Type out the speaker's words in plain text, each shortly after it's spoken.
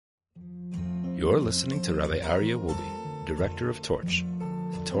You're listening to Rabbi Aryeh Wolbe, Director of Torch,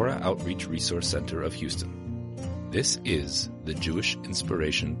 the Torah Outreach Resource Center of Houston. This is the Jewish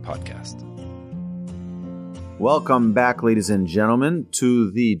Inspiration Podcast. Welcome back, ladies and gentlemen,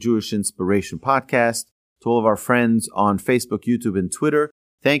 to the Jewish Inspiration Podcast. To all of our friends on Facebook, YouTube, and Twitter,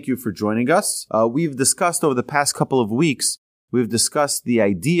 thank you for joining us. We've discussed over the past couple of weeks, we've discussed the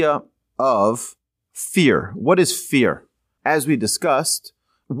idea of fear. What is fear? As we discussed,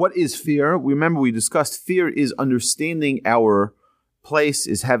 what is fear? Remember, we discussed fear is understanding our place,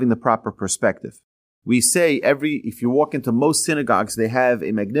 is having the proper perspective. We say if you walk into most synagogues, they have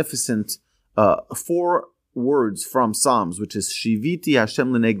a magnificent 4 words from Psalms, which is Shiviti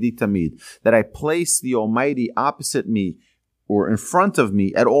Hashem lenegdi tamid, that I place the Almighty opposite me or in front of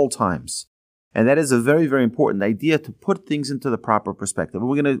me at all times. And that is a very, very important idea to put things into the proper perspective.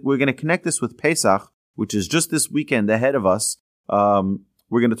 We're gonna connect this with Pesach, which is just this weekend ahead of us.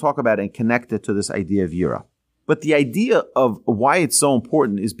 We're going to talk about it and connect it to this idea of Yirah. But the idea of why it's so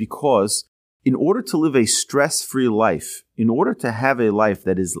important is because in order to live a stress-free life, in order to have a life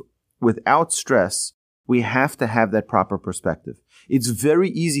that is without stress, we have to have that proper perspective. It's very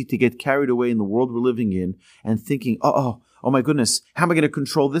easy to get carried away in the world we're living in and thinking, oh my goodness, how am I going to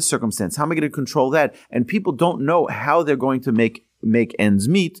control this circumstance? How am I going to control that? And people don't know how they're going to make ends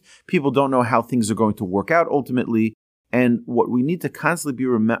meet. People don't know how things are going to work out ultimately. And what we need to constantly be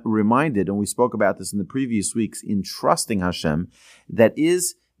reminded, and we spoke about this in the previous weeks, in trusting Hashem, that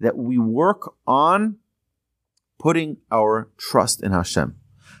is that we work on putting our trust in Hashem.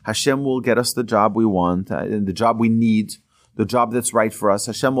 Hashem will get us the job we want, the job we need, the job that's right for us.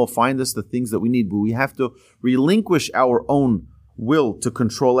 Hashem will find us the things that we need, but we have to relinquish our own will to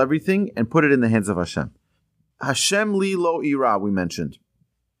control everything and put it in the hands of Hashem. Hashem li lo Yirah, we mentioned.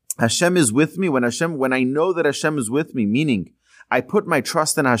 Hashem is with me. When I know that Hashem is with me, meaning I put my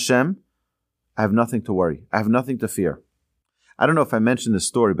trust in Hashem, I have nothing to worry. I have nothing to fear. I don't know if I mentioned this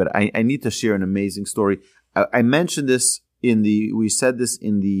story, but I need to share an amazing story. I mentioned this we said this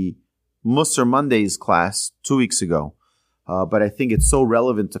in the Musar Mondays class 2 weeks ago, but I think it's so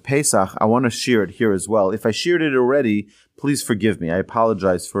relevant to Pesach, I want to share it here as well. If I shared it already, please forgive me. I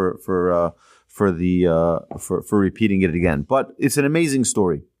apologize for repeating it again. But it's an amazing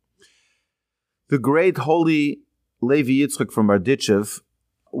story. The great holy Levi Yitzchak from Berditchev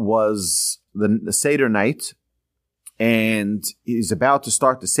was the Seder night, and he's about to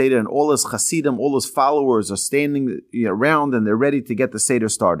start the Seder, and all his Hasidim, all his followers are standing around, and they're ready to get the Seder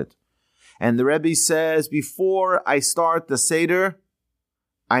started. And the Rebbe says, before I start the Seder,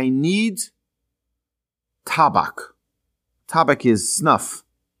 I need tabak. Tabak is snuff.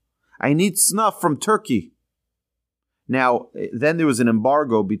 I need snuff from Turkey. Now, then there was an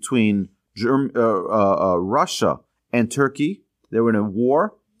embargo between Russia and Turkey. They were in a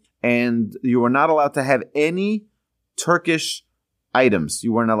war, and you were not allowed to have any Turkish items.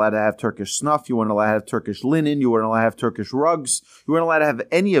 You weren't allowed to have Turkish snuff. You weren't allowed to have Turkish linen. You weren't allowed to have Turkish rugs. You weren't allowed to have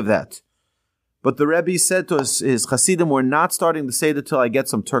any of that. But the Rebbe said to his Hasidim, we're not starting the Seder till I get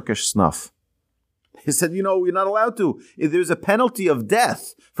some Turkish snuff. He said, we're not allowed to. There's a penalty of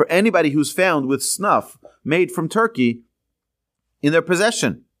death for anybody who's found with snuff made from Turkey in their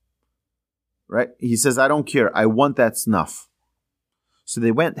possession. Right? He says, I don't care. I want that snuff. So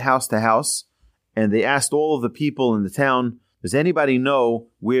they went house to house, and they asked all of the people in the town, does anybody know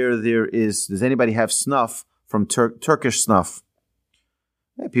where does anybody have snuff from Turkish snuff?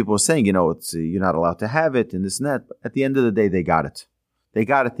 And people were saying, you're not allowed to have it, and this and that. But at the end of the day, they got it. They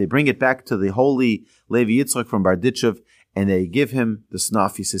got it. They bring it back to the holy Levi Yitzchak from Berditchev, and they give him the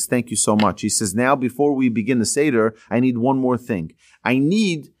snuff. He says, thank you so much. He says, now before we begin the Seder, I need one more thing. I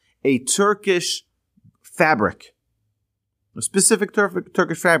need a Turkish fabric, a specific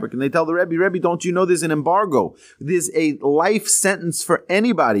Turkish fabric. And they tell the Rebbe, don't you know there's an embargo? There's a life sentence for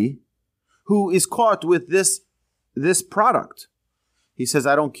anybody who is caught with this product. He says,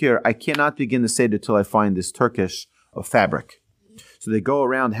 I don't care. I cannot begin the Seder till I find this Turkish fabric. So they go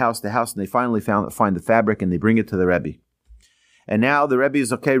around house to house, and they finally find the fabric, and they bring it to the Rebbe. And now the Rebbe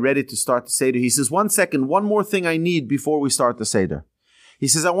is ready to start the Seder. He says, 1 second, one more thing I need before we start the Seder. He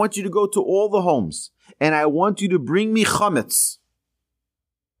says, I want you to go to all the homes, and I want you to bring me chametz.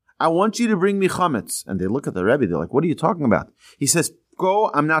 I want you to bring me chametz. And they look at the Rebbe, they're like, what are you talking about? He says, go,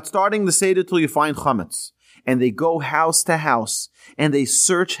 I'm not starting the Seder till you find chametz. And they go house to house, and they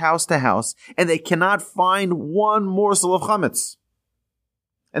search house to house, and they cannot find one morsel of chametz.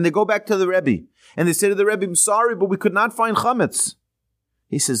 And they go back to the Rebbe, and they say to the Rebbe, I'm sorry, but we could not find chametz.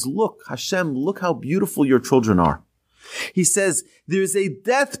 He says, look, Hashem, look how beautiful your children are. He says, there's a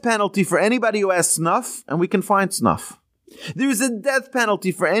death penalty for anybody who has snuff, and we can find snuff. There is a death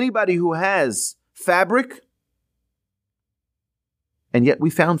penalty for anybody who has fabric, and yet we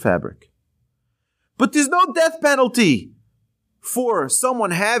found fabric. But there's no death penalty for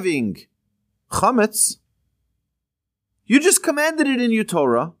someone having chametz. You just commanded it in your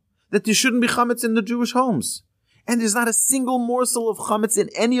Torah that there shouldn't be chametz in the Jewish homes. And there's not a single morsel of chametz in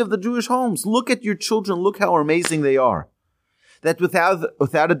any of the Jewish homes. Look at your children. Look how amazing they are. That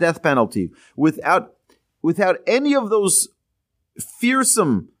without a death penalty, without any of those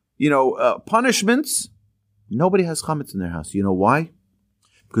fearsome, punishments, nobody has chametz in their house. You know why?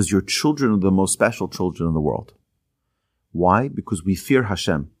 Because your children are the most special children in the world. Why? Because we fear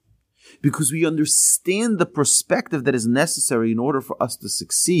Hashem. Because we understand the perspective that is necessary in order for us to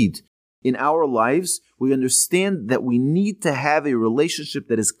succeed in our lives. We understand that we need to have a relationship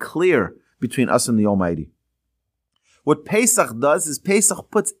that is clear between us and the Almighty. What Pesach does is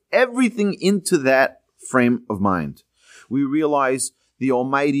Pesach puts everything into that frame of mind. We realize the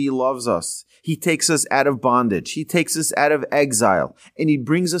Almighty loves us. He takes us out of bondage. He takes us out of exile. And He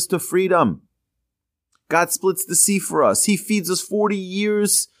brings us to freedom. God splits the sea for us. He feeds us 40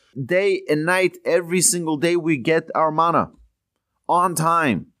 years, day and night. Every single day we get our manna. On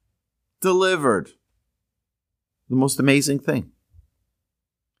time. Delivered. The most amazing thing.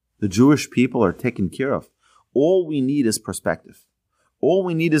 The Jewish people are taken care of. All we need is perspective. All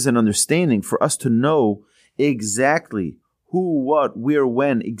we need is an understanding for us to know exactly who, what, where,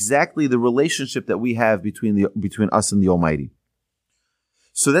 when, exactly the relationship that we have between us and the Almighty.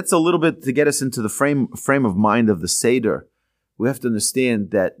 So that's a little bit to get us into the frame of mind of the Seder. We have to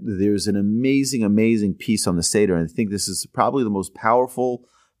understand that there's an amazing, amazing piece on the Seder, and I think this is probably the most powerful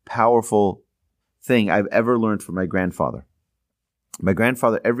thing I've ever learned from my grandfather. My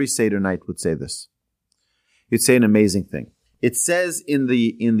grandfather every Seder night would say this. He'd say an amazing thing. It says in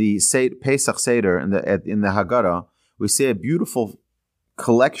the Pesach Seder, in the Haggadah, we say a beautiful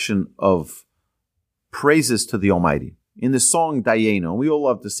collection of praises to the Almighty. In the song Dayenu, we all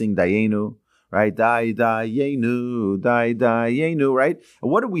love to sing Dayenu, right? Dayenu, Dayenu, right?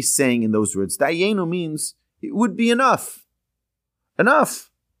 And what are we saying in those words? Dayenu means it would be enough.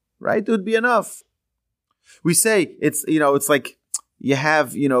 Enough, right? It would be enough. We say it's like you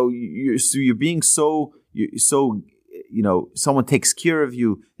have, you're being so someone takes care of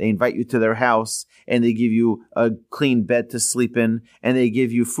you. They invite you to their house and they give you a clean bed to sleep in, and they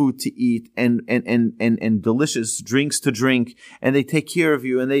give you food to eat and delicious drinks to drink, and they take care of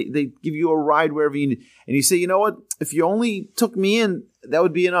you, and they give you a ride wherever you need. And you say, you know what? If you only took me in, that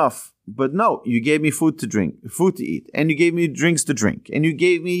would be enough. But no, you gave me food to eat, and you gave me drinks to drink, and you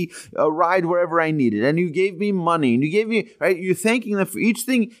gave me a ride wherever I needed, and you gave me money, and you gave me, right? You're thanking them for each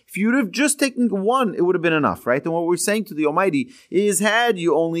thing. If you would have just taken one, it would have been enough, right? And what we're saying to the Almighty is, had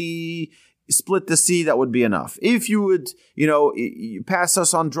you only split the sea, that would be enough. If you would, pass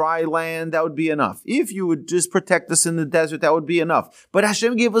us on dry land, that would be enough. If you would just protect us in the desert, that would be enough. But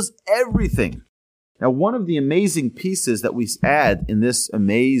Hashem gave us everything. Now, one of the amazing pieces that we add in this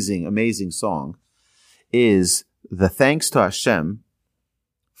amazing, amazing song is the thanks to Hashem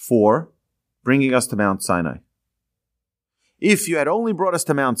for bringing us to Mount Sinai. If you had only brought us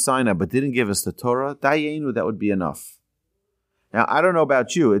to Mount Sinai but didn't give us the Torah, Dayenu, that would be enough. Now, I don't know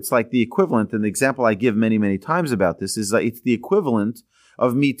about you. It's like the equivalent, and the example I give many, many times about this is like it's the equivalent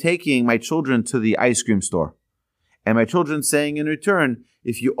of me taking my children to the ice cream store. And my children saying in return,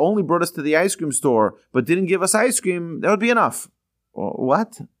 if you only brought us to the ice cream store but didn't give us ice cream, that would be enough.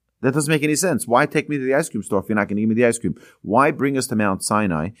 What? That doesn't make any sense. Why take me to the ice cream store if you're not going to give me the ice cream? Why bring us to Mount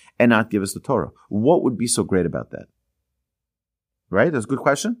Sinai and not give us the Torah? What would be so great about that? Right? That's a good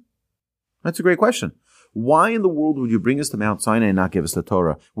question. That's a great question. Why in the world would you bring us to Mount Sinai and not give us the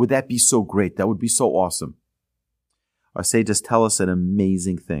Torah? Would that be so great? That would be so awesome. Our sages tell us an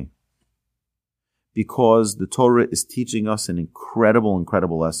amazing thing. Because the Torah is teaching us an incredible,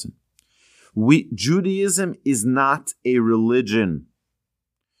 incredible lesson. Judaism is not a religion.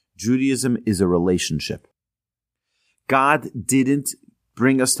 Judaism is a relationship. God didn't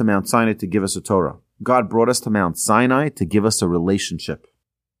bring us to Mount Sinai to give us a Torah. God brought us to Mount Sinai to give us a relationship.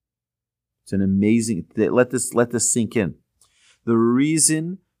 It's an amazing, let this sink in. The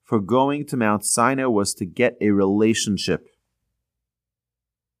reason for going to Mount Sinai was to get a relationship.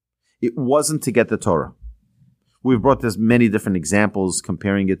 It wasn't to get the Torah. We've brought this many different examples,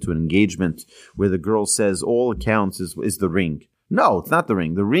 comparing it to an engagement where the girl says all it counts is the ring. No, it's not the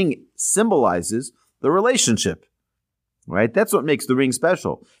ring. The ring symbolizes the relationship, right? That's what makes the ring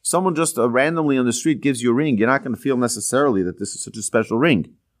special. Someone just randomly on the street gives you a ring, you're not going to feel necessarily that this is such a special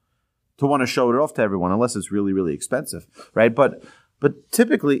ring to want to show it off to everyone, unless it's really, really expensive, right? But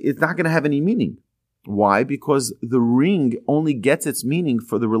typically, it's not going to have any meaning. Why? Because the ring only gets its meaning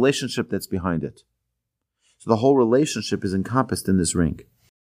for the relationship that's behind it. So the whole relationship is encompassed in this ring.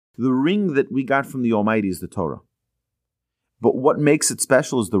 The ring that we got from the Almighty is the Torah. But what makes it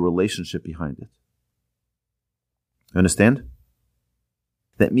special is the relationship behind it. You understand?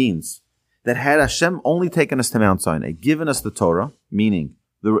 That means that had Hashem only taken us to Mount Sinai, given us the Torah, meaning,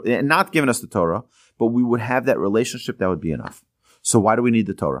 not given us the Torah, but we would have that relationship, that would be enough. So why do we need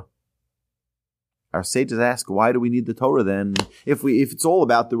the Torah? Our sages ask, why do we need the Torah then? If it's all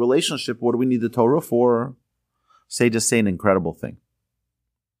about the relationship, what do we need the Torah for? Sages say an incredible thing.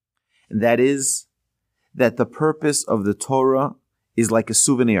 And that is that the purpose of the Torah is like a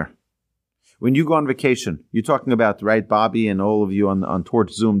souvenir. When you go on vacation, you're talking about, right, Bobby and all of you on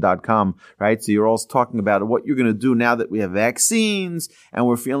torchzoom.com, right? So you're all talking about what you're going to do now that we have vaccines and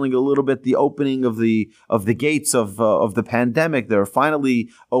we're feeling a little bit the opening of the gates of the pandemic. They're finally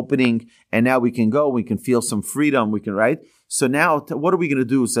opening and now we can go, we can feel some freedom, we can, right? So now what are we going to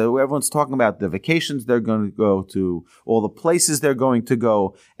do? So everyone's talking about the vacations they're going to go to, all the places they're going to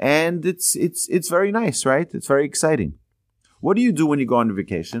go. And it's very nice, right? It's very exciting. What do you do when you go on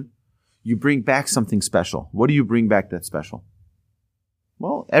vacation? You bring back something special. What do you bring back that's special?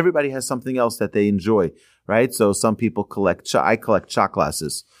 Well, everybody has something else that they enjoy, right? So some people I collect shot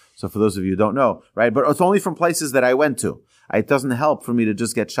glasses. So for those of you who don't know, right? But it's only from places that I went to. It doesn't help for me to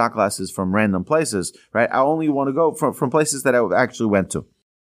just get shot glasses from random places, right? I only want to go from places that I actually went to.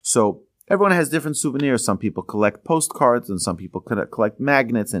 So everyone has different souvenirs. Some people collect postcards and some people collect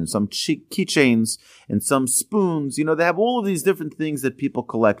magnets and some keychains and some spoons. You know, they have all of these different things that people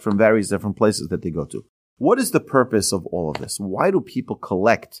collect from various different places that they go to. What is the purpose of all of this? Why do people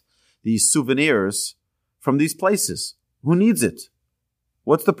collect these souvenirs from these places? Who needs it?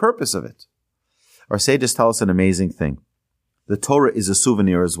 What's the purpose of it? Our sages tell us an amazing thing. The Torah is a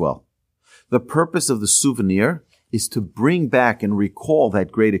souvenir as well. The purpose of the souvenir is to bring back and recall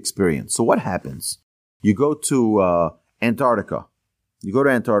that great experience. So what happens? You go to Antarctica. You go to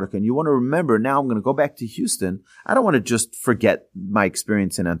Antarctica and you want to remember, now I'm going to go back to Houston. I don't want to just forget my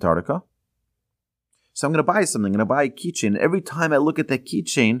experience in Antarctica. So I'm going to buy something. I'm going to buy a keychain. Every time I look at that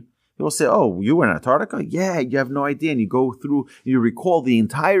keychain, people say, oh, you were in Antarctica? Yeah, you have no idea. And you go through, you recall the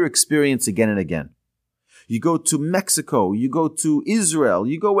entire experience again and again. You go to Mexico. You go to Israel.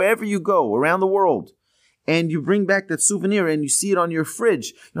 You go wherever you go around the world. And you bring back that souvenir and you see it on your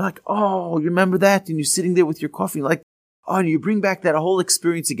fridge. You're like, oh, you remember that? And you're sitting there with your coffee. You're like, oh, and you bring back that whole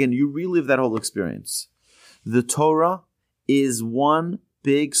experience again. You relive that whole experience. The Torah is one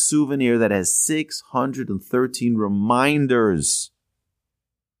big souvenir that has 613 reminders.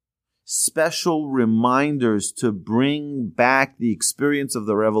 Special reminders to bring back the experience of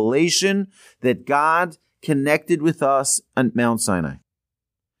the revelation that God connected with us at Mount Sinai.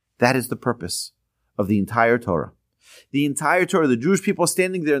 That is the purpose of the entire Torah. The entire Torah, the Jewish people are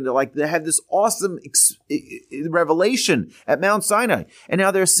standing there and they're like, they have this awesome revelation at Mount Sinai. And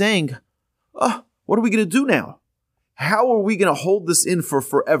now they're saying, oh, what are we going to do now? How are we going to hold this in for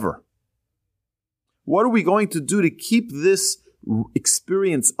forever? What are we going to do to keep this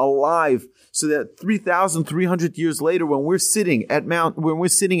experience alive so that 3,300 years later, when we're sitting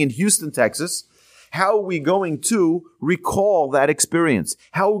in Houston, Texas, how are we going to recall that experience?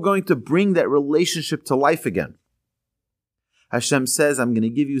 How are we going to bring that relationship to life again? Hashem says, I'm going to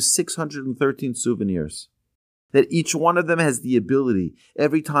give you 613 souvenirs, that each one of them has the ability,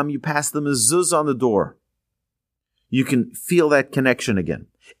 every time you pass the mezuzah on the door, you can feel that connection again.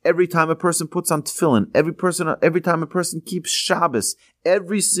 Every time a person puts on tefillin, every time a person keeps Shabbos,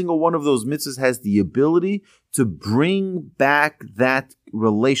 every single one of those mitzvahs has the ability to bring back that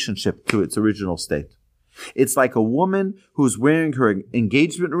relationship to its original state. It's like a woman who's wearing her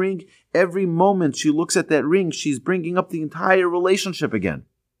engagement ring. Every moment she looks at that ring, she's bringing up the entire relationship again.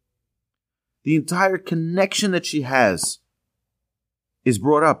 The entire connection that she has is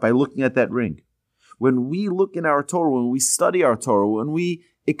brought up by looking at that ring. When we look in our Torah, when we study our Torah, when we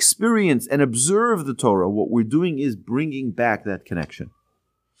experience and observe the Torah, what we're doing is bringing back that connection.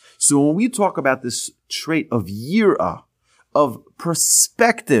 So when we talk about this trait of Yirah, of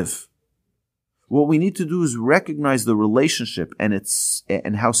perspective, what we need to do is recognize the relationship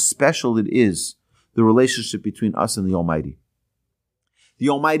and how special it is, the relationship between us and the Almighty. The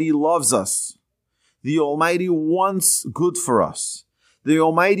Almighty loves us. The Almighty wants good for us. The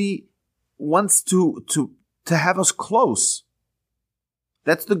Almighty wants to have us close.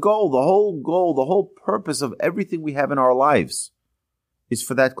 That's the goal, the whole purpose of everything we have in our lives is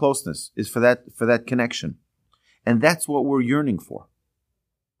for that closeness, is for that connection. And that's what we're yearning for.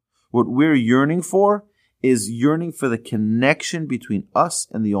 What we're yearning for is yearning for the connection between us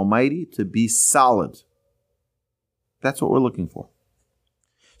and the Almighty to be solid. That's what we're looking for.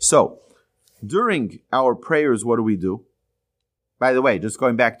 So, during our prayers, what do? By the way, just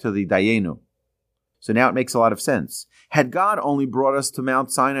going back to the Dayenu. So now it makes a lot of sense. Had God only brought us to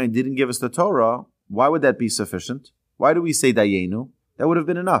Mount Sinai and didn't give us the Torah, why would that be sufficient? Why do we say Dayenu? That would have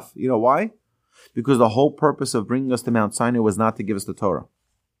been enough. You know why? Because the whole purpose of bringing us to Mount Sinai was not to give us the Torah.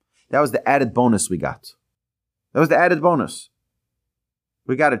 That was the added bonus we got. That was the added bonus.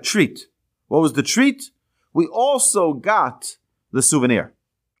 We got a treat. What was the treat? We also got the souvenir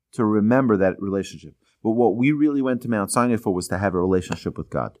to remember that relationship. But what we really went to Mount Sinai for was to have a relationship with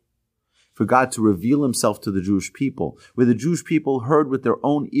God. For God to reveal himself to the Jewish people, where the Jewish people heard with their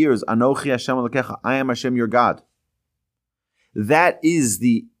own ears, Anochi Hashem Elokecha, I am Hashem your God. That is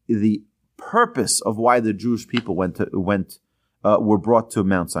the purpose of why the Jewish people were brought to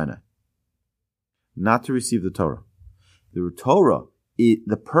Mount Sinai. Not to receive the Torah.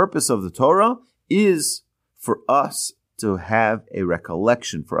 The purpose of the Torah is for us to have a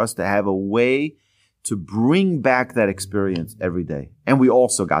recollection, for us to have a way to bring back that experience every day. And we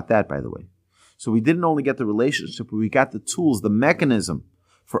also got that, by the way. So we didn't only get the relationship, but we got the tools, the mechanism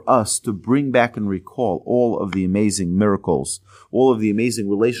for us to bring back and recall all of the amazing miracles, all of the amazing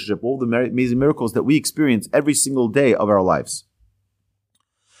relationship, all the amazing miracles that we experience every single day of our lives.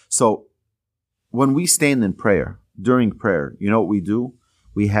 So when we stand in prayer, during prayer, you know what we do?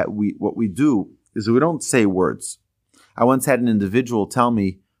 What we do is we don't say words. I once had an individual tell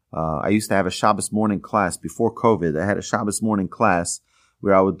me, I used to have a Shabbos morning class before COVID. I had a Shabbos morning class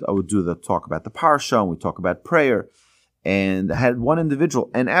where I would do the talk about the parsha and we talk about prayer. And I had one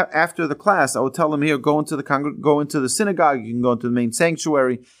individual, and after the class, I would tell him, here, go into the synagogue. You can go into the main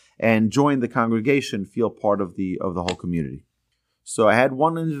sanctuary and join the congregation, feel part of the whole community. So I had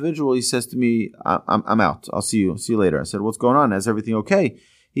one individual. He says to me, "I'm out. I'll see you later." I said, "What's going on? Is everything okay?"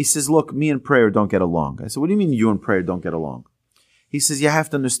 He says, "Look, me and prayer don't get along." I said, "What do you mean you and prayer don't get along?" He says, "You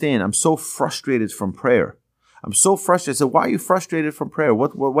have to understand, I'm so frustrated from prayer. I'm so frustrated." I said, "Why are you frustrated from prayer?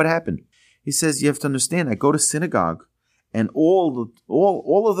 What happened?" He says, "You have to understand, I go to synagogue, and all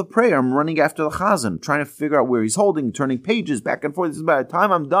of the prayer, I'm running after the chazan, trying to figure out where he's holding, turning pages back and forth. By the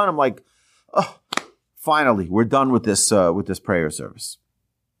time I'm done, I'm like, oh, finally, we're done with this prayer service."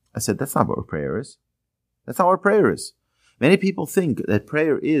 I said, "That's not what prayer is. That's not what prayer is." Many people think that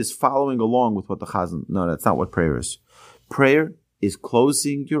prayer is following along with what the chazan. No, that's not what prayer is. Prayer is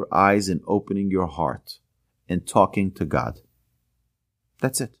closing your eyes and opening your heart and talking to God.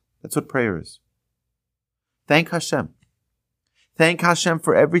 That's it. That's what prayer is. Thank Hashem. Thank Hashem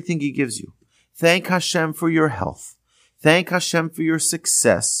for everything He gives you. Thank Hashem for your health. Thank Hashem for your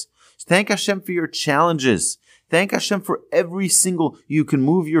success. Thank Hashem for your challenges. Thank Hashem for every single... You can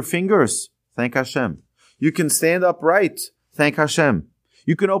move your fingers. Thank Hashem. You can stand upright. Thank Hashem.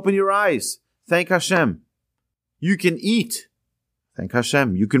 You can open your eyes. Thank Hashem. You can eat. Thank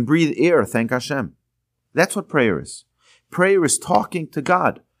Hashem. You can breathe air. Thank Hashem. That's what prayer is. Prayer is talking to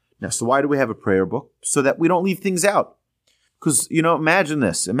God. Now, so why do we have a prayer book? So that we don't leave things out. Because, imagine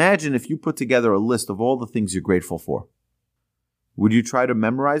this. Imagine if you put together a list of all the things you're grateful for. Would you try to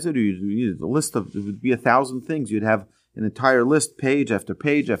memorize it? Or it would be 1,000 things. You'd have an entire list, page after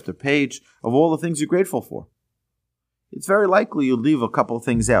page after page, of all the things you're grateful for. It's very likely you'll leave a couple of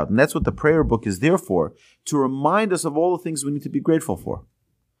things out. And that's what the prayer book is there for, to remind us of all the things we need to be grateful for.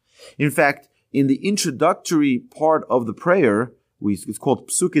 In fact, in the introductory part of the prayer, it's called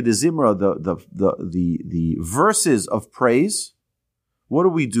Psuke de Zimra, the verses of praise. What do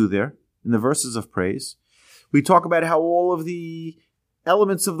we do there in the verses of praise? We talk about how all of the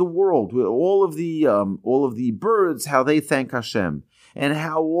elements of the world, all of the birds, how they thank Hashem, and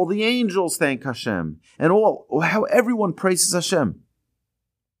how all the angels thank Hashem, and how everyone praises Hashem.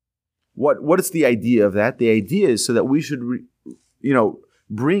 What is the idea of that? The idea is so that we should,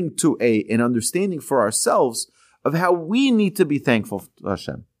 bring to an understanding for ourselves of how we need to be thankful to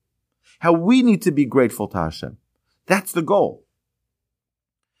Hashem, how we need to be grateful to Hashem. That's the goal.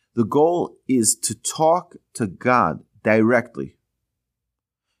 The goal is to talk to God directly,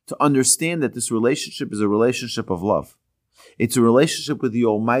 to understand that this relationship is a relationship of love. It's a relationship with the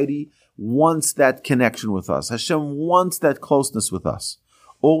Almighty, wants that connection with us. Hashem wants that closeness with us.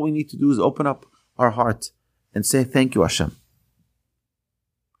 All we need to do is open up our heart and say, "Thank you, Hashem."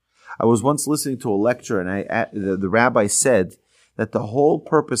 I was once listening to a lecture, and the rabbi said that the whole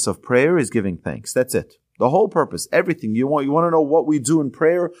purpose of prayer is giving thanks. That's it. The whole purpose, everything. You want to know what we do in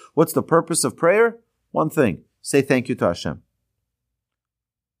prayer? What's the purpose of prayer? One thing. Say thank you to Hashem.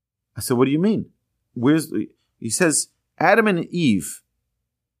 I said, what do you mean? He says, Adam and Eve,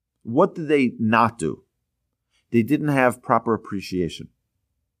 what did they not do? they didn't have proper appreciation.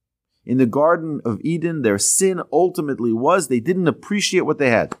 In the Garden of Eden, their sin ultimately was they didn't appreciate what they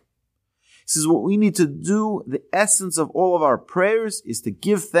had. This is what we need to do. The essence of all of our prayers is to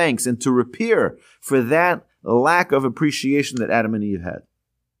give thanks and to repair for that lack of appreciation that Adam and Eve had.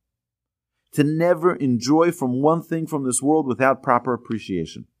 To never enjoy from one thing from this world without proper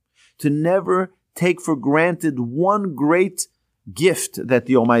appreciation. To never take for granted one great gift that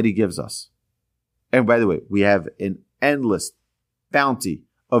the Almighty gives us. And by the way, we have an endless bounty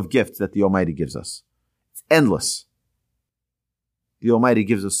of gifts that the Almighty gives us. It's endless. The Almighty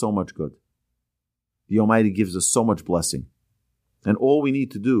gives us so much good. The Almighty gives us so much blessing. And all we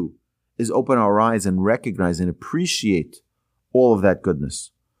need to do is open our eyes and recognize and appreciate all of that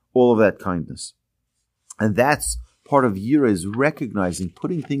goodness, all of that kindness. And that's part of Yirah, is recognizing,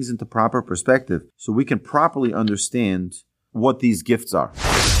 putting things into proper perspective so we can properly understand what these gifts are.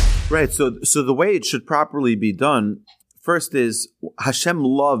 Right, so the way it should properly be done, first is Hashem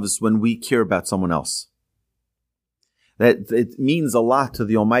loves when we care about someone else. That it means a lot to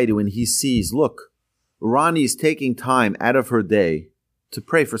the Almighty when He sees, look, Ronnie is taking time out of her day to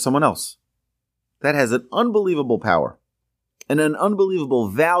pray for someone else. That has an unbelievable power and an unbelievable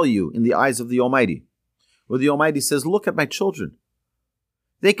value in the eyes of the Almighty. Where the Almighty says, look at my children.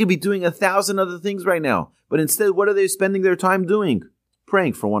 They could be doing 1,000 other things right now, but instead, what are they spending their time doing?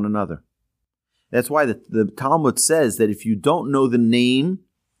 Praying for one another. That's why the Talmud says that if you don't know the name,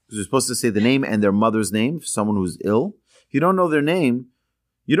 because you're supposed to say the name and their mother's name, for someone who's ill, if you don't know their name,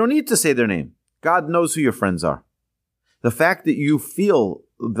 you don't need to say their name. God knows who your friends are. The fact that you feel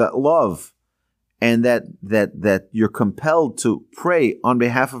that love and that you're compelled to pray on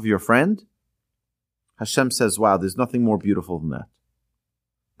behalf of your friend, Hashem says, wow, there's nothing more beautiful than that.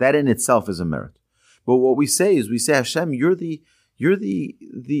 That in itself is a merit. But what we say is, we say, Hashem, you're the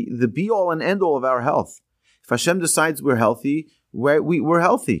be-all and end-all of our health. If Hashem decides we're healthy, we're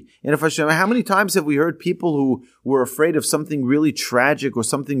healthy. And if Hashem, how many times have we heard people who were afraid of something really tragic or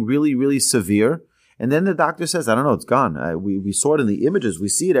something really, really severe, and then the doctor says, I don't know, it's gone. We saw it in the images. We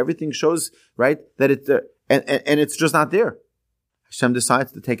see it. Everything shows, right, that it's and it's just not there. Hashem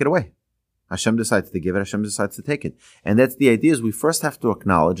decides to take it away. Hashem decides to give it. Hashem decides to take it. And that's the idea, is we first have to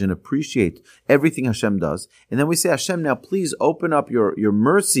acknowledge and appreciate everything Hashem does. And then we say, Hashem, now please open up your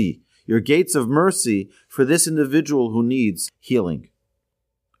mercy, your gates of mercy for this individual who needs healing.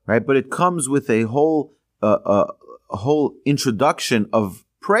 Right? But it comes with a whole introduction of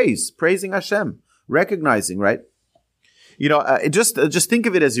praising Hashem, recognizing, right? You know, just think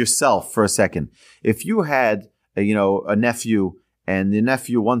of it as yourself for a second. If you had, a nephew, and the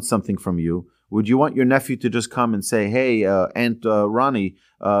nephew wants something from you, would you want your nephew to just come and say, hey, Aunt Ronnie,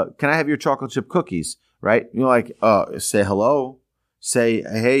 can I have your chocolate chip cookies? Right? Say hello. Say,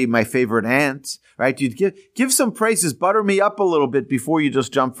 hey, my favorite aunt. Right? You'd give some praises, butter me up a little bit before you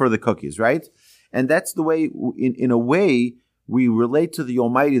just jump for the cookies, right? And that's the way, in a way, we relate to the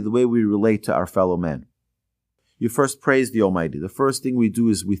Almighty the way we relate to our fellow men. You first praise the Almighty. The first thing we do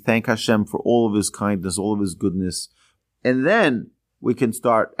is we thank Hashem for all of His kindness, all of His goodness. And then we can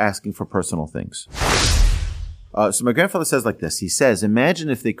start asking for personal things. So my grandfather says like this. He says, imagine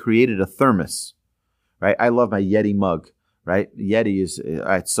if they created a thermos, right? I love my Yeti mug, right? Yeti is,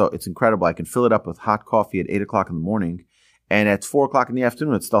 so it's incredible. I can fill it up with hot coffee at 8 o'clock in the morning, and at 4 o'clock in the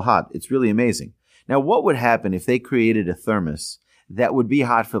afternoon, it's still hot. It's really amazing. Now, what would happen if they created a thermos that would be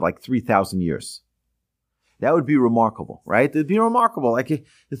hot for like 3,000 years? That would be remarkable, right? It'd be remarkable. Like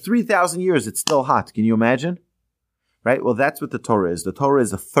 3,000 years, it's still hot. Can you imagine? Right? Well, that's what the Torah is. The Torah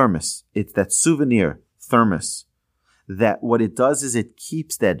is a thermos. It's that souvenir thermos. That what it does is it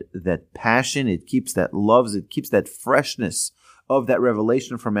keeps that passion, it keeps that love, it keeps that freshness of that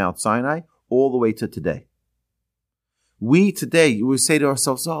revelation from Mount Sinai all the way to today. We today, we say to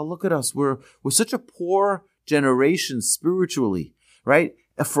ourselves, oh, look at us. We're such a poor generation spiritually, right?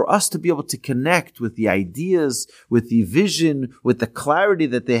 For us to be able to connect with the ideas, with the vision, with the clarity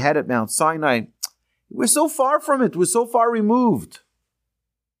that they had at Mount Sinai, we're so far from it. We're so far removed.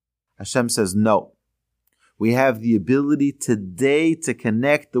 Hashem says, no. We have the ability today to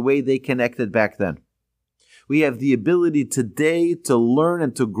connect the way they connected back then. We have the ability today to learn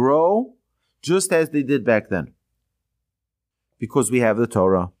and to grow just as they did back then. Because we have the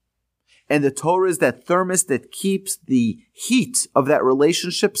Torah. And the Torah is that thermos that keeps the heat of that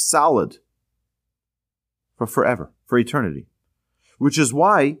relationship solid for forever, for eternity. Which is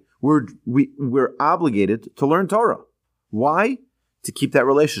why we're obligated to learn Torah. Why? To keep that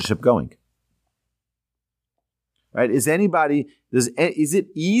relationship going. Right? Is it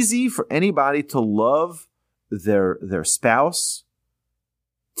easy for anybody to love their spouse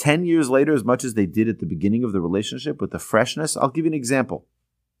 10 years later as much as they did at the beginning of the relationship with the freshness? I'll give you an example.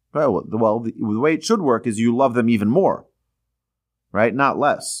 Well, the way it should work is you love them even more, right? Not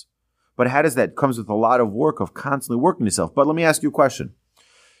less. But how does that? Comes with a lot of work of constantly working yourself. But let me ask you a question.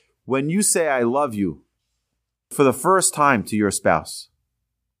 When you say I love you for the first time to your spouse,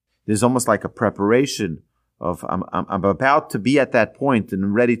 there's almost like a preparation of I'm about to be at that point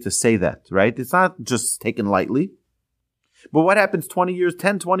and ready to say that, right? It's not just taken lightly. But what happens 20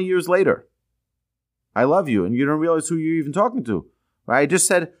 years later? I love you, and you don't realize who you're even talking to, right? I just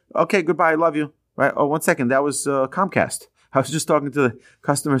said, okay, goodbye, I love you, right? Oh, 1 second, that was Comcast. I was just talking to the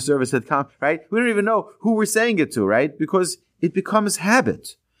customer service at right? We don't even know who we're saying it to, right? Because it becomes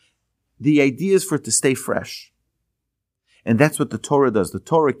habit. The idea is for it to stay fresh. And that's what the Torah does. The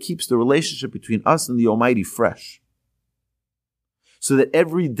Torah keeps the relationship between us and the Almighty fresh. So that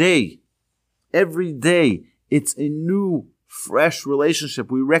every day, it's a new, fresh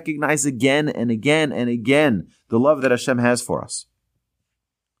relationship. We recognize again and again and again the love that Hashem has for us.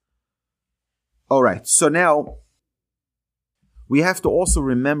 All right, so now we have to also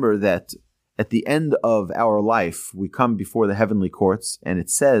remember that at the end of our life, we come before the heavenly courts, and it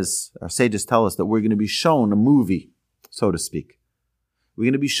says, our sages tell us that we're going to be shown a movie, so to speak. We're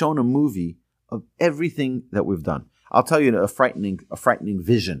going to be shown a movie of everything that we've done. I'll tell you a frightening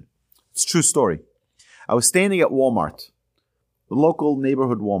vision. It's a true story. I was standing at Walmart, the local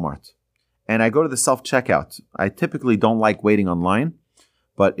neighborhood Walmart, and I go to the self-checkout. I typically don't like waiting online,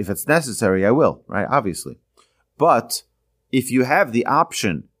 but if it's necessary, I will, right? Obviously. But if you have the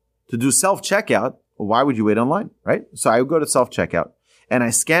option to do self-checkout, why would you wait online, right? So I go to self-checkout, and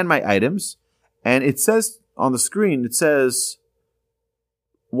I scan my items, and it says on the screen, it says,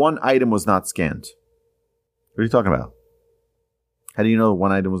 one item was not scanned. What are you talking about? How do you know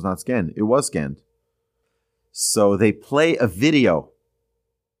one item was not scanned? It was scanned. So they play a video.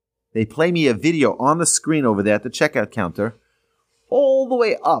 They play me a video on the screen over there at the checkout counter. All the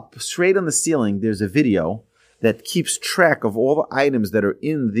way up, straight on the ceiling, there's a video that keeps track of all the items that are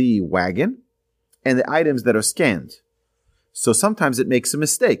in the wagon and the items that are scanned. So sometimes it makes a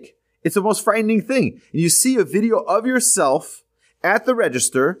mistake. It's the most frightening thing. You see a video of yourself at the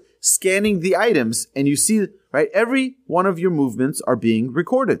register scanning the items, and you see, right, every one of your movements are being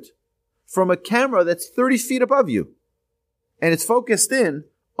recorded from a camera that's 30 feet above you. And it's focused in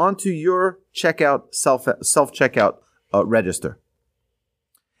onto your checkout, self-checkout register.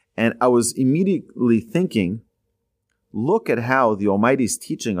 And I was immediately thinking, look at how the Almighty is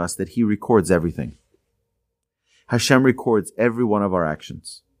teaching us that He records everything. Hashem records every one of our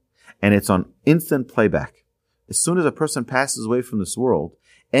actions. And it's on instant playback. As soon as a person passes away from this world,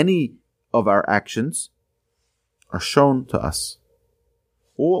 any of our actions are shown to us.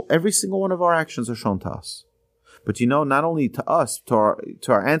 Every single one of our actions are shown to us. But not only to us, to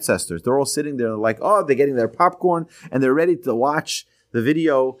our ancestors. They're all sitting there like, they're getting their popcorn and they're ready to watch the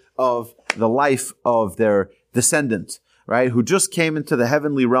video of the life of their descendant, right? Who just came into the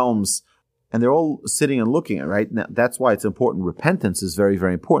heavenly realms, and they're all sitting and looking at it, right? Now, that's why it's important. Repentance is very,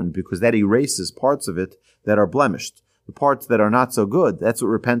 very important, because that erases parts of it that are blemished. The parts that are not so good. That's what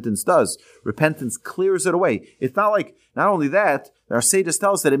repentance does. Repentance clears it away. It's not like, not only that, our sages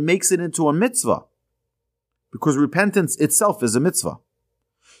tell us that it makes it into a mitzvah, because repentance itself is a mitzvah.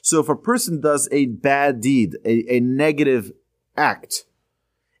 So if a person does a bad deed, a negative act,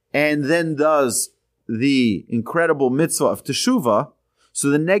 and then does the incredible mitzvah of teshuvah, so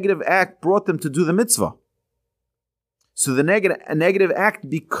the negative act brought them to do the mitzvah. So the negative act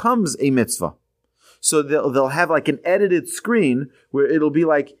becomes a mitzvah. So they'll have like an edited screen where it'll be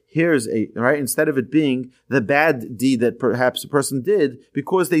like, here's right? Instead of it being the bad deed that perhaps a person did,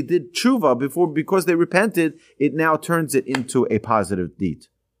 because they did teshuvah because they repented, it now turns it into a positive deed.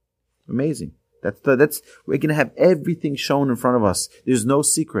 Amazing. That's we're going to have everything shown in front of us. There's no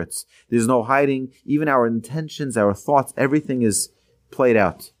secrets. There's no hiding. Even our intentions, our thoughts, everything is played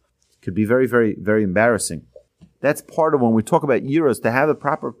out. It could be very, very, very embarrassing. That's part of when we talk about Yirah, to have a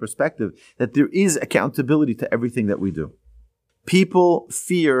proper perspective that there is accountability to everything that we do. People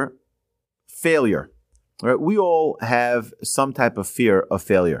fear failure. Right? We all have some type of fear of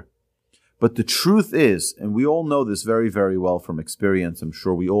failure. But the truth is, and we all know this very, very well from experience, I'm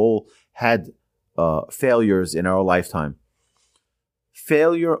sure we all had failures in our lifetime.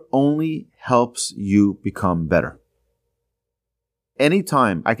 Failure only helps you become better.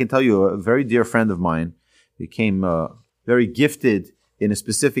 Anytime, I can tell you, a very dear friend of mine became very gifted in a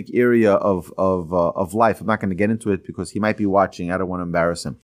specific area of life. I'm not going to get into it because he might be watching. I don't want to embarrass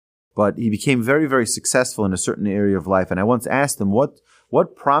him. But he became very, very successful in a certain area of life. And I once asked him,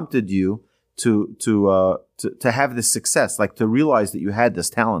 what prompted you to have this success, like to realize that you had this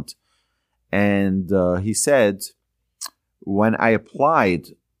talent. And he said, when I applied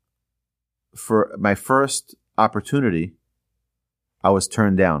for my first opportunity, I was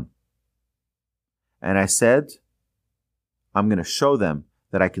turned down. And I said, I'm going to show them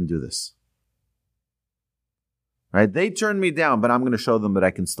that I can do this. Right? They turned me down, but I'm going to show them that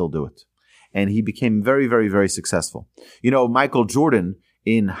I can still do it. And he became very, very, very successful. Michael Jordan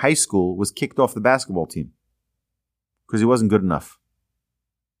in high school was kicked off the basketball team because he wasn't good enough.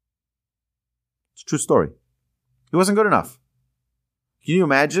 It's a true story. He wasn't good enough. Can you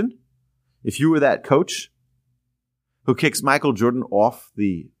imagine if you were that coach who kicks Michael Jordan off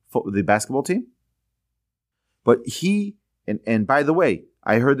the basketball team? But and by the way,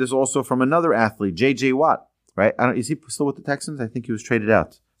 I heard this also from another athlete, J.J. Watt, right? Is he still with the Texans? I think he was traded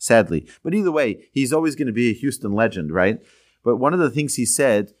out, sadly. But either way, he's always going to be a Houston legend, right? But one of the things he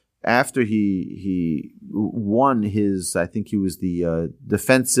said after he won his, I think he was the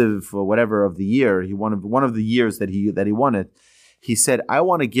defensive or whatever of the year. He won one of the years that he won it. He said, I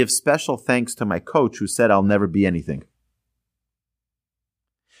want to give special thanks to my coach who said I'll never be anything.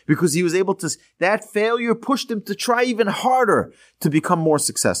 Because he was able to, that failure pushed him to try even harder to become more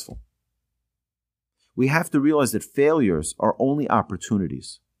successful. We have to realize that failures are only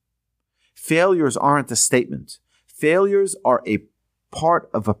opportunities. Failures aren't a statement. Failures are a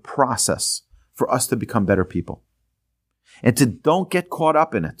part of a process for us to become better people. And don't get caught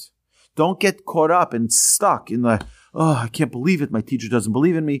up in it. Don't get caught up and stuck in I can't believe it. My teacher doesn't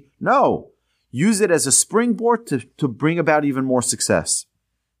believe in me. No. Use it as a springboard to bring about even more success.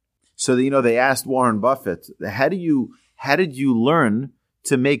 So they asked Warren Buffett, how did you learn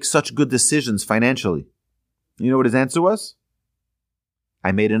to make such good decisions financially? You know what his answer was?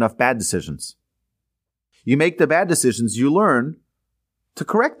 I made enough bad decisions. You make the bad decisions, you learn to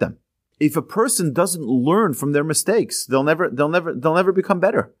correct them. If a person doesn't learn from their mistakes, they'll never become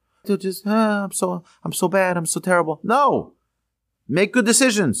better. They'll just, I'm so bad, I'm so terrible. No. Make good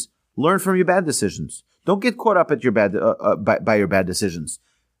decisions. Learn from your bad decisions. Don't get caught up at your by your bad decisions.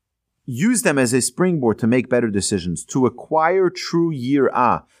 Use them as a springboard to make better decisions, to acquire true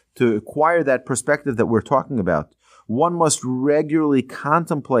Yirah, to acquire that perspective that we're talking about. One must regularly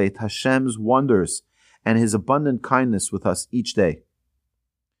contemplate Hashem's wonders and His abundant kindness with us each day.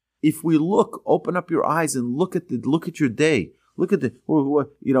 If we open up your eyes and look at your day. Look at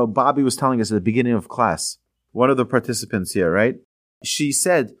Bobby was telling us at the beginning of class, one of the participants here, right? She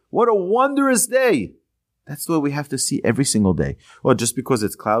said, what a wondrous day. That's the way we have to see every single day. Well, just because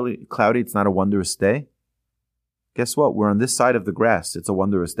it's cloudy, it's not a wondrous day. Guess what? We're on this side of the grass. It's a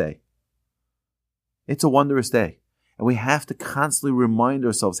wondrous day. It's a wondrous day. And we have to constantly remind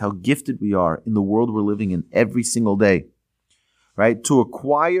ourselves how gifted we are in the world we're living in every single day. Right? To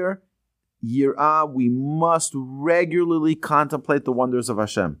acquire Yirah, we must regularly contemplate the wonders of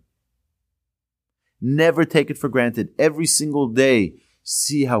Hashem. Never take it for granted. Every single day,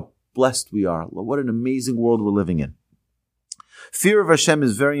 see how blessed we are. What an amazing world we're living in. Fear of Hashem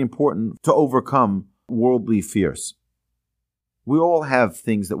is very important to overcome worldly fears. We all have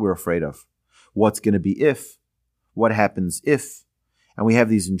things that we're afraid of. What's going to be if? What happens if? And we have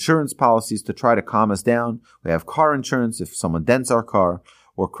these insurance policies to try to calm us down. We have car insurance if someone dents our car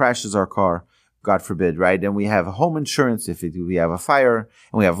or crashes our car, God forbid, right? And we have home insurance if we have a fire,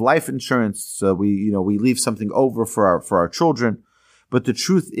 and we have life insurance so we leave something over for our children. But the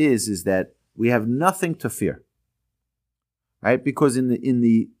truth is that we have nothing to fear, right? Because in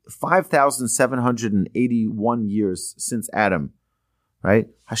the 5,781 years since Adam, right,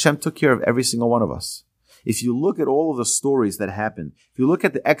 Hashem took care of every single one of us. If you look at all of the stories that happened, if you look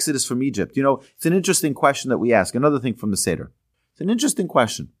at the Exodus from Egypt, it's an interesting question that we ask. Another thing from the Seder. It's an interesting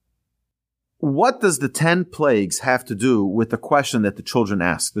question. What does the 10 plagues have to do with the question that the children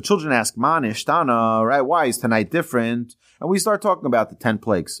ask? The children ask, Man ishtana, right? Why is tonight different? And we start talking about the 10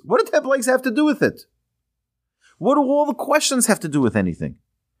 plagues. What do 10 plagues have to do with it? What do all the questions have to do with anything?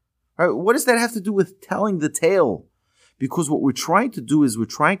 All right, what does that have to do with telling the tale? Because what we're trying to do is we're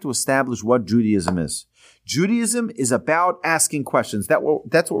trying to establish what Judaism is. Judaism is about asking questions.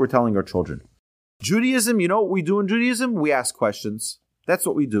 That's what we're telling our children. Judaism, you know what we do in Judaism? We ask questions. That's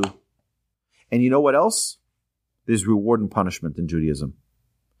what we do. And you know what else? There's reward and punishment in Judaism.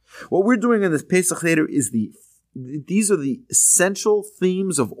 What we're doing in this Pesach Seder is these are the essential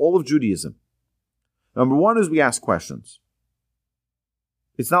themes of all of Judaism. Number one is we ask questions.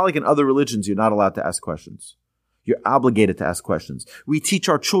 It's not like in other religions you're not allowed to ask questions. You're obligated to ask questions. We teach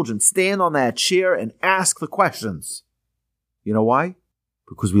our children, stand on that chair and ask the questions. You know why?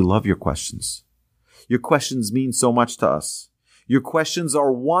 Because we love your questions. Your questions mean so much to us. Your questions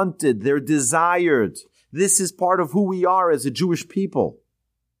are wanted. They're desired. This is part of who we are as a Jewish people.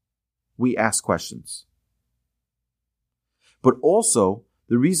 We ask questions. But also,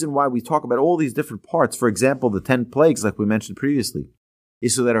 the reason why we talk about all these different parts, for example, the 10 plagues, like we mentioned previously,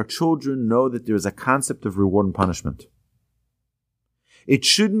 is so that our children know that there is a concept of reward and punishment. It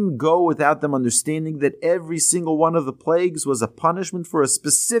shouldn't go without them understanding that every single one of the plagues was a punishment for a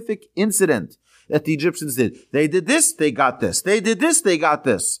specific incident that the Egyptians did. They did this, they got this. They did this, they got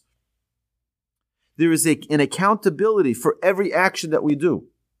this. There is an accountability for every action that we do.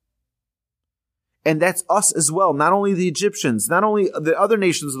 And that's us as well. Not only the Egyptians, not only the other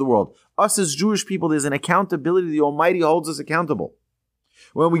nations of the world. Us as Jewish people, there's an accountability. The Almighty holds us accountable.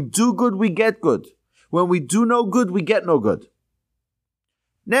 When we do good, we get good. When we do no good, we get no good.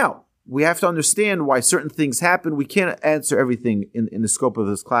 Now, we have to understand why certain things happen. We can't answer everything in the scope of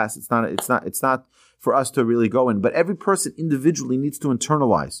this class. It's not for us to really go in. But every person individually needs to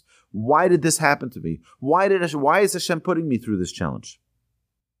internalize. Why did this happen to me? Why is Hashem putting me through this challenge?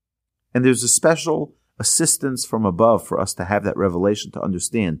 And there's a special assistance from above for us to have that revelation to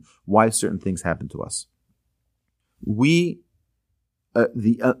understand why certain things happen to us. The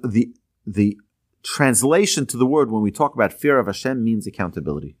translation to the word when we talk about fear of Hashem means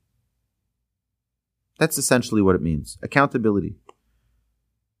accountability. That's essentially what it means. Accountability.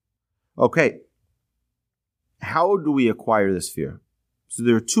 Okay. How do we acquire this fear? So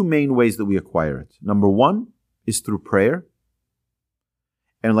there are two main ways that we acquire it. Number one is through prayer.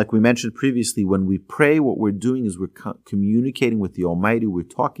 And like we mentioned previously, when we pray, what we're doing is we're communicating with the Almighty. We're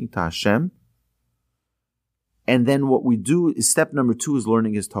talking to Hashem. And then what we do is step number two is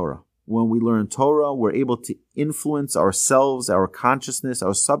learning His Torah. When we learn Torah, we're able to influence ourselves, our consciousness,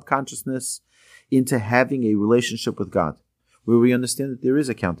 our subconsciousness into having a relationship with God, where we understand that there is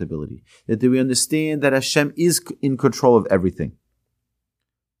accountability, that we understand that Hashem is in control of everything.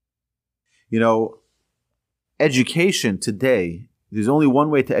 You know, education today, there's only one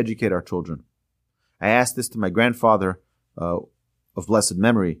way to educate our children. I asked this to my grandfather of blessed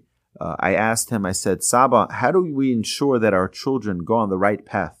memory. I asked him, I said, Saba, how do we ensure that our children go on the right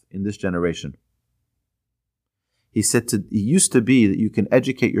path in this generation? He said, it used to be that you can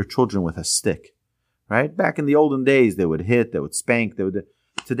educate your children with a stick, right? Back in the olden days, they would hit, they would spank,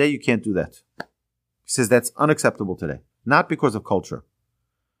 today you can't do that. He says that's unacceptable today, not because of culture.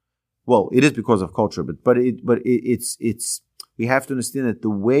 Well, it is because of culture, but it's we have to understand that the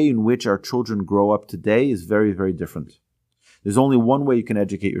way in which our children grow up today is very, very different. There's only one way you can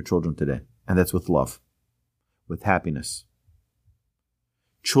educate your children today, and that's with love, with happiness.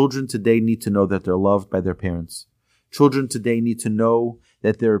 Children today need to know that they're loved by their parents. Children today need to know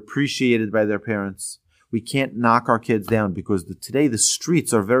that they're appreciated by their parents. We can't knock our kids down because today the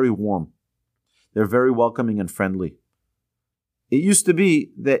streets are very warm. They're very welcoming and friendly. It used to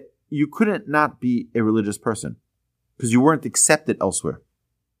be that you couldn't not be a religious person because you weren't accepted elsewhere.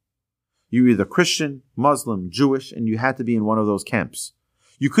 You were either Christian, Muslim, Jewish, and you had to be in one of those camps.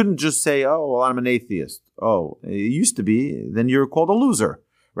 You couldn't just say, oh, well, I'm an atheist. Oh, it used to be, then you're called a loser,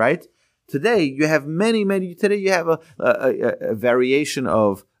 right? Today, you have today you have a variation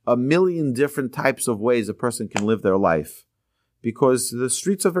of 1 million different types of ways a person can live their life because the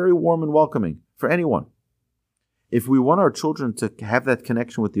streets are very warm and welcoming for anyone. If we want our children to have that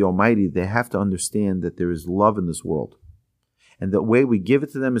connection with the Almighty, they have to understand that there is love in this world. And the way we give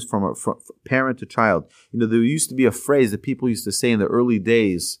it to them is from parent to child. You know, there used to be a phrase that people used to say in the early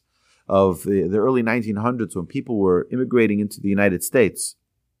days of the early 1900s when people were immigrating into the United States.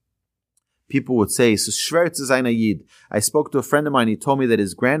 People would say, I spoke to a friend of mine. He told me that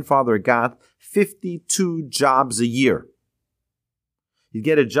his grandfather got 52 jobs a year. He'd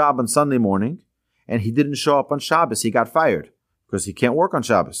get a job on Sunday morning, and he didn't show up on Shabbos. He got fired because he can't work on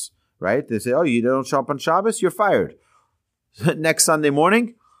Shabbos, right? They say, oh, you don't show up on Shabbos? You're fired. Next Sunday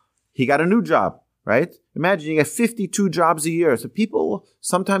morning, he got a new job, right? Imagine you get 52 jobs a year. So people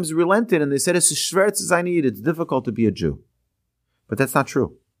sometimes relented and they said, it's difficult to be a Jew. But that's not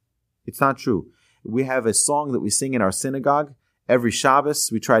true. It's not true. We have a song that we sing in our synagogue. Every Shabbos,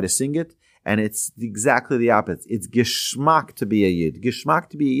 we try to sing it. And it's exactly the opposite. It's geschmack to be a Yid. Geschmack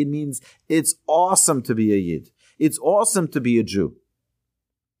to be a Yid means it's awesome to be a Yid. It's awesome to be a Jew.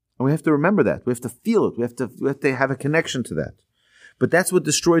 And we have to remember that. We have to feel it. We have to have a connection to that. But that's what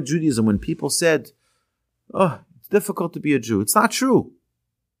destroyed Judaism when people said, oh, it's difficult to be a Jew. It's not true.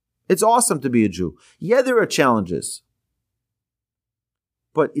 It's awesome to be a Jew. Yeah, there are challenges.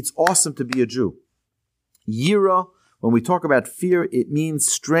 But it's awesome to be a Jew. Yirah, when we talk about fear, it means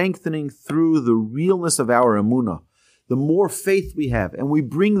strengthening through the realness of our emunah, the more faith we have, and we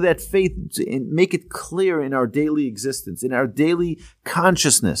bring that faith and make it clear in our daily existence, in our daily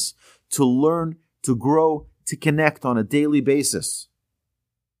consciousness, to learn, to grow, to connect on a daily basis,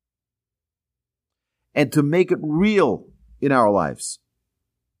 and to make it real in our lives.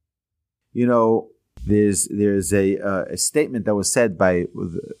 You know, there's a statement that was said by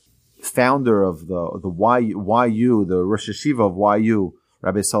the founder of the YU, the Rosh Hashiva of YU,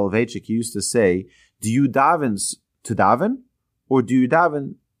 Rabbi Soloveitchik. He used to say, do you daven to daven, or do you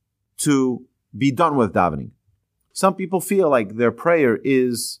daven to be done with davening? Some people feel like their prayer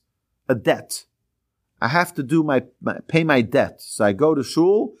is a debt. I have to pay my debt. So I go to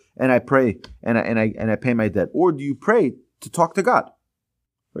shul and I pray and I pay my debt. Or do you pray to talk to God?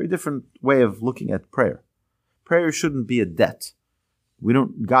 Very different way of looking at prayer. Prayer shouldn't be a debt.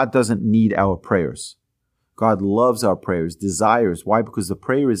 God doesn't need our prayers. God loves our prayers, desires. Why? Because the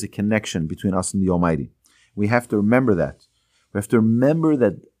prayer is a connection between us and the Almighty. We have to remember that. We have to remember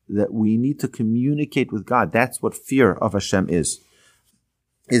that we need to communicate with God. That's what fear of Hashem is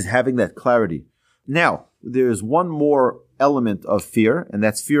having that clarity. Now, there's one more element of fear, and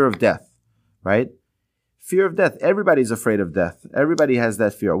that's fear of death, right? Fear of death. Everybody's afraid of death. Everybody has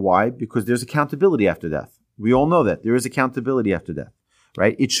that fear. Why? Because there's accountability after death. We all know that. There is accountability after death,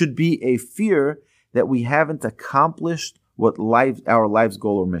 right? It should be a fear that we haven't accomplished what our life's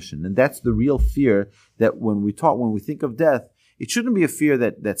goal or mission. And that's the real fear that when we think of death, it shouldn't be a fear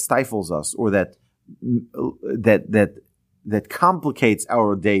that stifles us or that complicates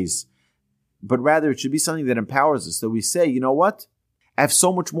our days, but rather it should be something that empowers us. So we say, you know what? I have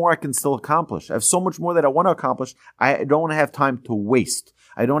so much more I can still accomplish. I have so much more that I want to accomplish. I don't have time to waste.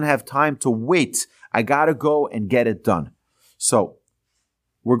 I don't have time to wait. I got to go and get it done. So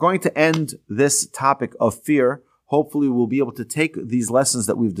we're going to end this topic of fear. Hopefully we'll be able to take these lessons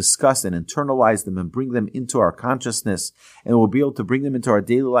that we've discussed and internalize them and bring them into our consciousness, and we'll be able to bring them into our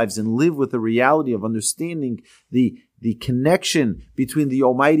daily lives and live with the reality of understanding the connection between the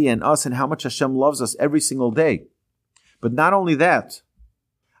Almighty and us and how much Hashem loves us every single day. But not only that,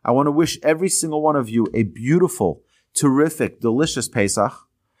 I want to wish every single one of you a beautiful, terrific, delicious Pesach,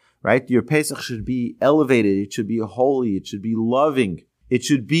 right? Your Pesach should be elevated. It should be holy. It should be loving. It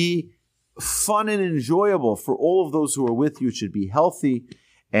should be fun and enjoyable for all of those who are with you. It should be healthy.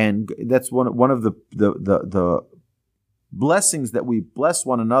 And that's one of the blessings that we bless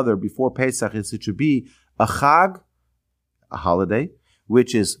one another before Pesach is it should be a chag, a holiday,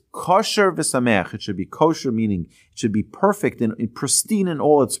 which is kosher v'sameach. It should be kosher, meaning it should be perfect and pristine in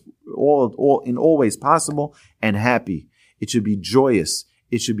all ways possible, and happy. It should be joyous.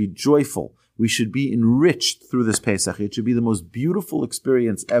 It should be joyful. We should be enriched through this Pesach. It should be the most beautiful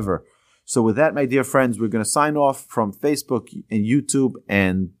experience ever. So with that, my dear friends, we're going to sign off from Facebook and YouTube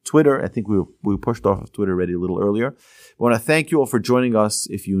and Twitter. I think we pushed off of Twitter already a little earlier. I want to thank you all for joining us.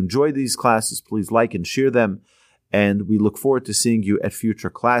 If you enjoyed these classes, please like and share them. And we look forward to seeing you at future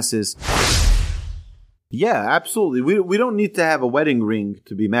classes. Yeah, absolutely. We don't need to have a wedding ring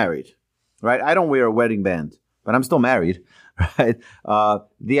to be married, right? I don't wear a wedding band, but I'm still married, right?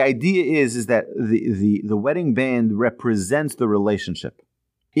 The idea is that the wedding band represents the relationship.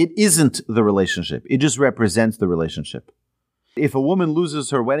 It isn't the relationship. It just represents the relationship. If a woman loses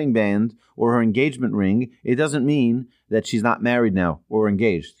her wedding band or her engagement ring, it doesn't mean that she's not married now or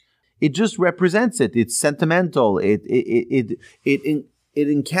engaged. It just represents it. It's sentimental. It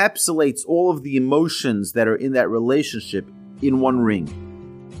encapsulates all of the emotions that are in that relationship in one ring.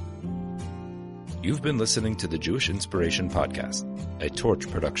 You've been listening to the Jewish Inspiration Podcast, a Torch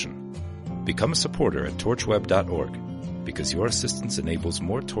production. Become a supporter at torchweb.org, because your assistance enables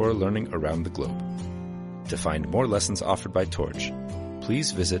more Torah learning around the globe. To find more lessons offered by Torch,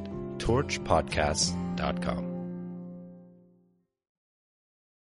 please visit torchpodcasts.com.